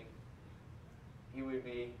contributing, you will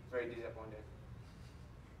be very disappointed.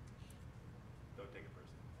 Don't take it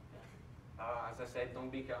personally. As I said, don't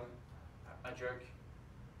become a jerk.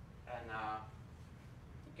 And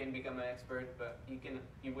you can become an expert, but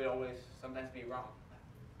you will always sometimes be wrong.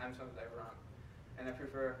 I'm sometimes wrong. And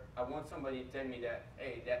I want somebody to tell me that,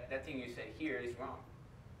 hey, that thing you said here is wrong.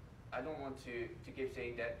 I don't want to keep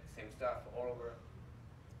saying that same stuff all over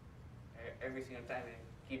every single time and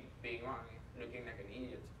keep being wrong, looking like an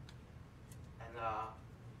idiot. And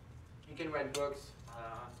you can write books,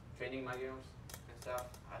 training manuals and stuff.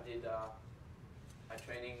 I did a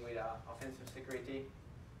training with offensive security,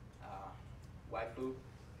 White Blue,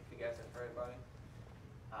 if you guys have heard about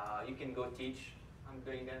it. You can go teach. I'm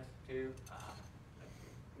doing that too,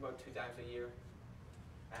 about 2 times a year.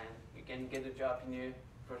 And you can get a job in your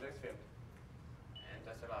project field. And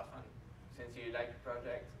that's a lot of fun. Since you like the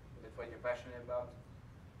project, that's what you're passionate about,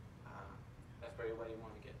 that's probably what you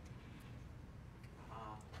want to get.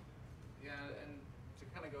 Yeah, and to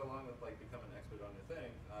kind of go along with like become an expert on your thing,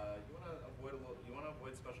 you want to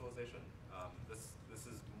avoid specialization. This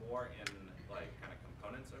is more in like kind of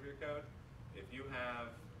components of your code. If you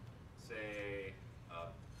have, say, a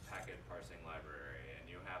packet parsing library, and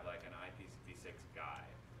you have like an IPv6 guy,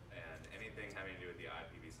 and anything having to do with the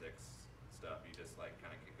IPv6 stuff, you just like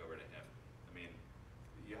kind of kick over to him. I mean,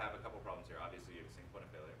 you have a couple problems here. Obviously, you have sync point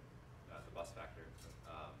of failure, the bus factor, as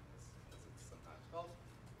it's sometimes called.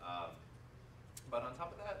 But on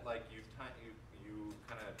top of that, like you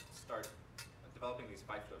kind of start developing these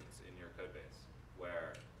fiefdoms in your code base,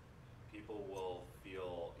 where people will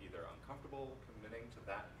feel either uncomfortable committing to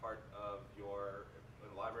that part of your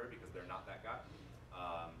library because they're not that guy.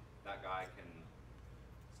 That guy can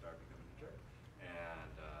start becoming a jerk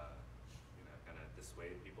and kind of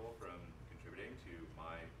dissuade people from contributing to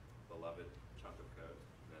my beloved chunk of code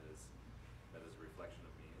that is a reflection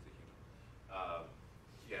of me as a human.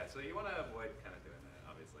 Yeah, so you want to avoid kind of doing that,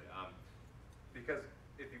 obviously, because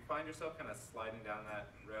if you find yourself kind of sliding down that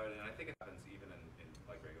road, and I think it happens even in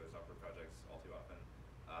like regular software projects all too often,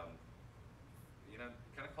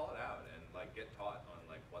 kind of call it out and like get taught on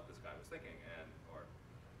like what this guy was thinking and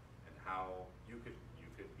how you could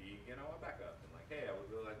be a backup and like, hey, I would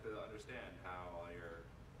really like to understand how all your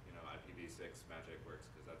IPv6 magic works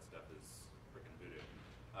because that stuff is freaking voodoo.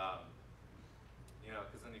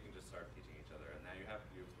 Because then you can just start teaching each other, and now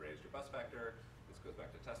you've raised your bus factor. This goes back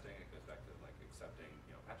to testing. It goes back to like accepting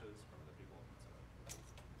patches from other people.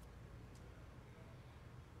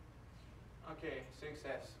 Okay,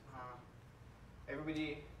 success.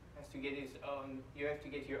 Everybody has to get his own. You have to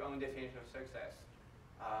get your own definition of success.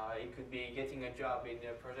 It could be getting a job in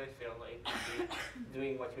the project field. It could be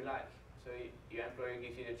doing what you like. So your employer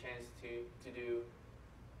gives you the chance to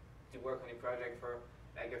work on a project for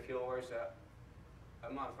like a few hours a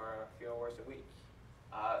month or a few hours a week.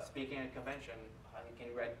 Speaking at a convention, you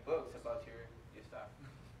can write books about your stuff.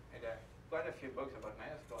 And quite a few books about my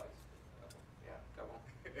exploits. Yeah, couple.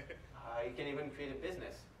 You can even create a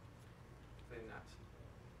business doing that.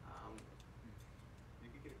 You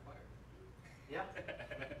could get acquired. Yeah.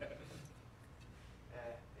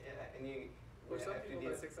 And you. For some have to people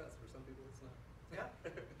deal- that's success. For some people it's not. Yeah.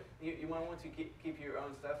 You might want to keep your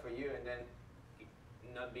own stuff for you and then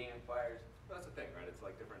not being acquired. Well, that's the thing, right? It's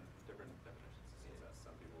like different definitions of success.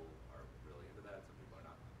 Some people are really into that. Some people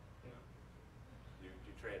are not.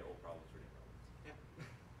 You trade old problems for new problems. Yeah.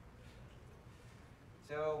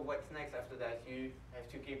 So what's next after that? You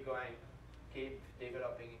have to keep going, keep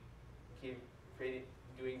developing, keep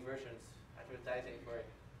doing versions, advertising for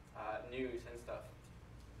news and stuff.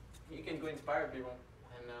 You can go inspire people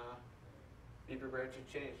and be prepared to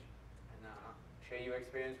change and share your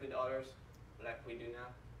experience with others like we do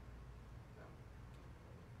now.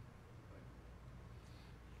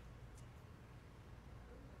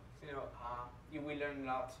 You will learn a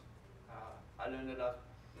lot. I learned a lot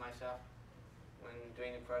myself when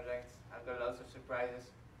doing the projects. I've got lots of surprises.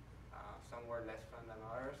 Some were less fun than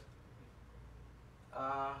others.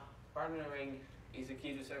 Partnering is the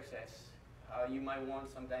key to success. You might want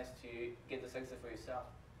sometimes to get the success for yourself,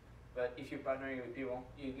 but if you're partnering with people,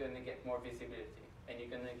 you're going to get more visibility, and you're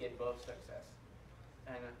going to get both success.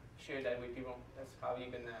 And share that with people. That's how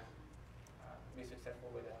you're going to be successful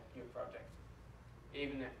with your project,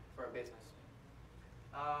 even for a business.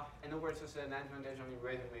 And of course, it's an advantage on your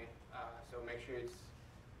resume, so make sure it's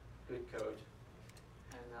good code,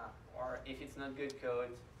 and or if it's not good code,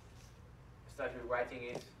 start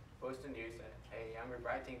rewriting it, post a news, hey, I'm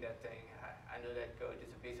rewriting that thing. I know that code is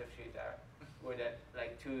a piece of shit. I wrote that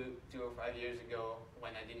like two or 5 years ago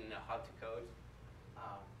when I didn't know how to code.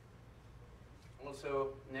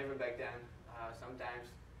 Also, never back down. Sometimes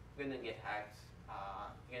you're gonna get hacked.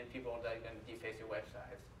 You're gonna people that are gonna deface your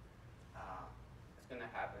websites. It's gonna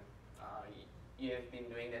happen. You have been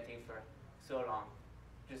doing that thing for so long.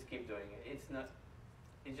 Just keep doing it. It's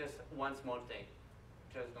just one small thing.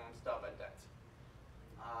 Just don't stop at that.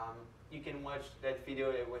 You can watch that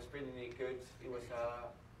video. It was pretty good. It was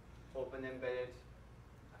open embedded,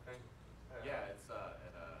 I think. Yeah, it's at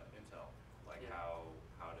Intel, like Yeah.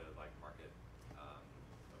 how to like market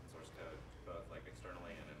open source code, both like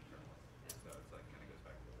externally and internally. Yeah. So it's like kind of goes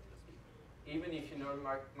back to this. Even if you're not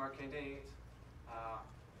marketing it,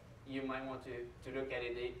 you might want to look at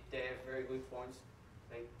it. They have very good points.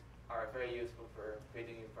 They are very useful for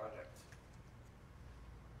creating new projects.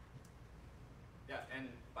 Yeah,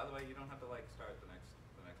 and by the way, you don't have to like start the next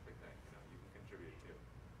big thing. You know, you can contribute too.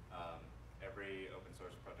 Every open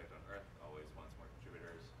source project on Earth always wants more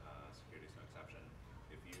contributors. Security is no exception.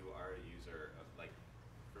 If you are a user of, like,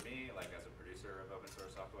 for me, like as a producer of open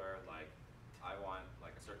source software, like I want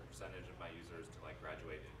like a certain percentage of my users to like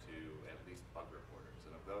graduate into at least bug reporters,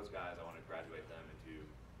 and of those guys, I want to graduate them into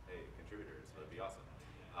contributors. So that'd be awesome.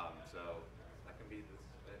 So that can be this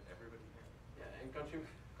everybody here. Yeah, and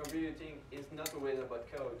contributing is not always about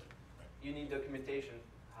code. You need documentation.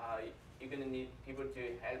 You're going to need people to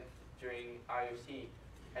help during IRC,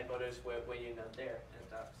 help others when you're not there and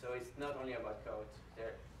stuff. So it's not only about code.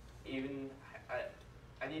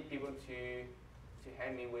 I need people to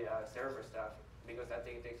help me with server stuff because I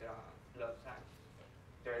think it takes a lot of time.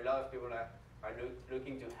 There are a lot of people that are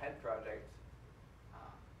looking to help projects,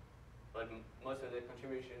 but most of the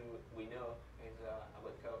contribution we know is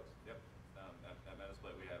about code. Yep. At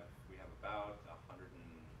Metasplit, we have about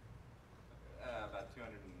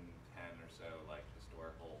 210 or so like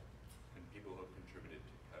historical people who have contributed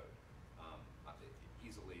to code.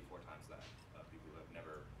 Easily 4 times that of people who have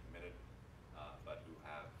never committed, but who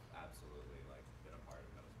have absolutely like been a part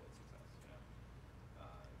of Metasplit's success. You know,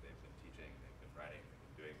 they've been teaching, they've been writing, they've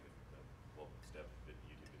been doing the whole step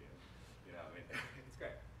YouTube videos. You know, I mean, it's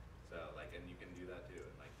great. So like, and you can do that too.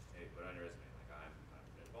 And like, hey, put on your resume, like I'm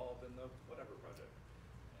involved in the whatever project.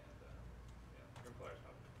 And your employer's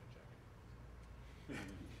probably going to check it.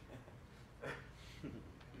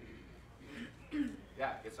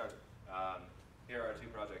 Yeah, get started. Here are 2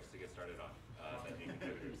 projects to get started on that need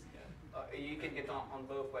contributors. You can get on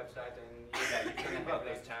both websites and You can have have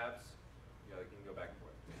those links. tabs. You know, you can go back and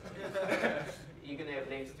forth. You can have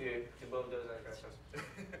links to both those addresses. And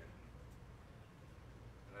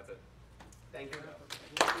that's it. Thank you.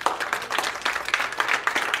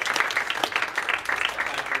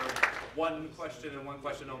 One question and one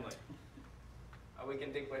question only. We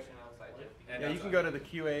can take questions outside. And Yeah, you can go to the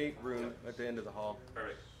QA room at the end of the hall.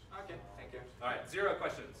 Perfect. Okay, thank you. All right, 0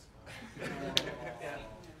 questions. Yeah.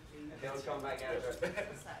 They'll come back after.